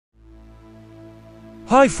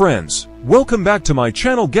Hi friends, welcome back to my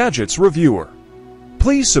channel Gadgets Reviewer.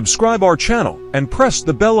 Please subscribe our channel and press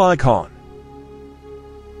the bell icon.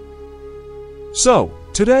 So,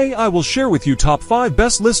 today I will share with you top 5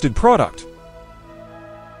 best listed product.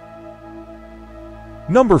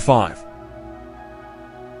 Number 5.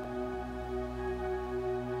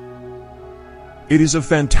 It is a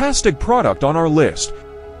fantastic product on our list.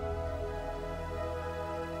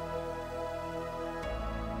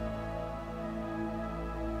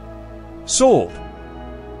 Sold.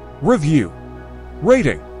 Review.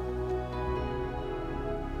 Rating.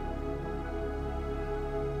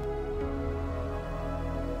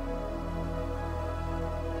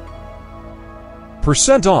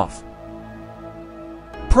 Percent off.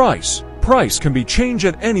 Price. Price can be changed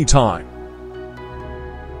at any time.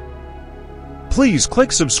 Please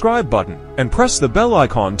click subscribe button and press the bell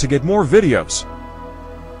icon to get more videos.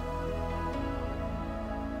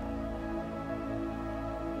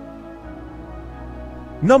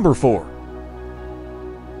 Number 4.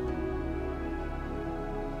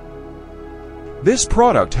 This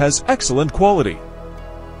product has excellent quality.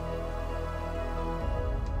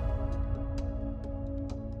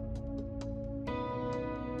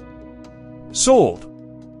 Sold.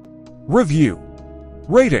 Review.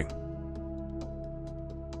 Rating.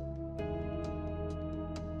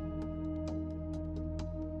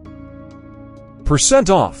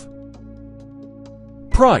 Percent off.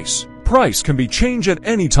 Price. Price can be changed at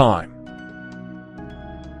any time.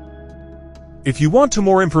 If you want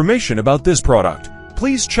more information about this product,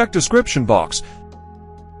 please check description box.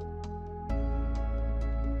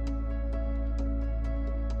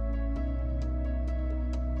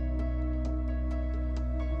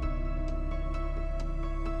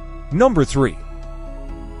 Number 3.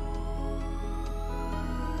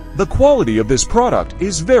 The quality of this product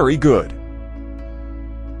is very good.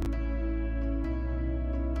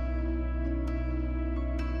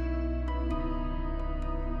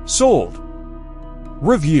 Sold.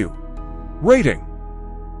 Review. Rating.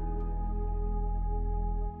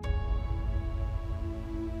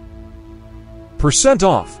 Percent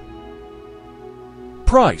off.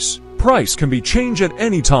 Price. Price can be changed at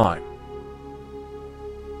any time.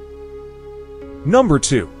 Number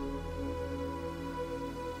 2.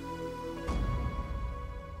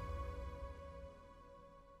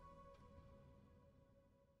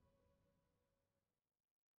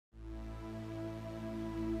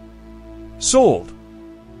 Sold.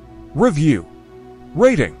 Review.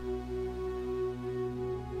 Rating.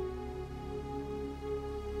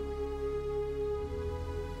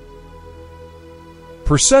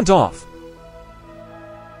 Percent off.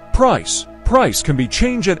 Price. Price can be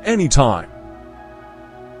changed at any time.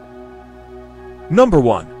 Number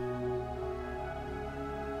 1.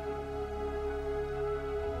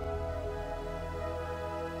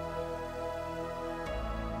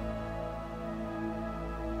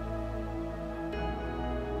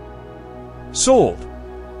 Sold.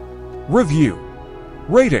 Review.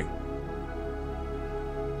 Rating.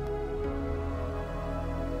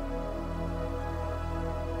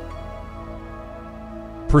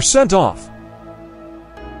 Percent off.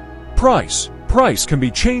 Price. Price can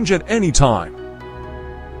be changed at any time.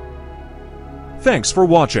 Thanks for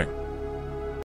watching.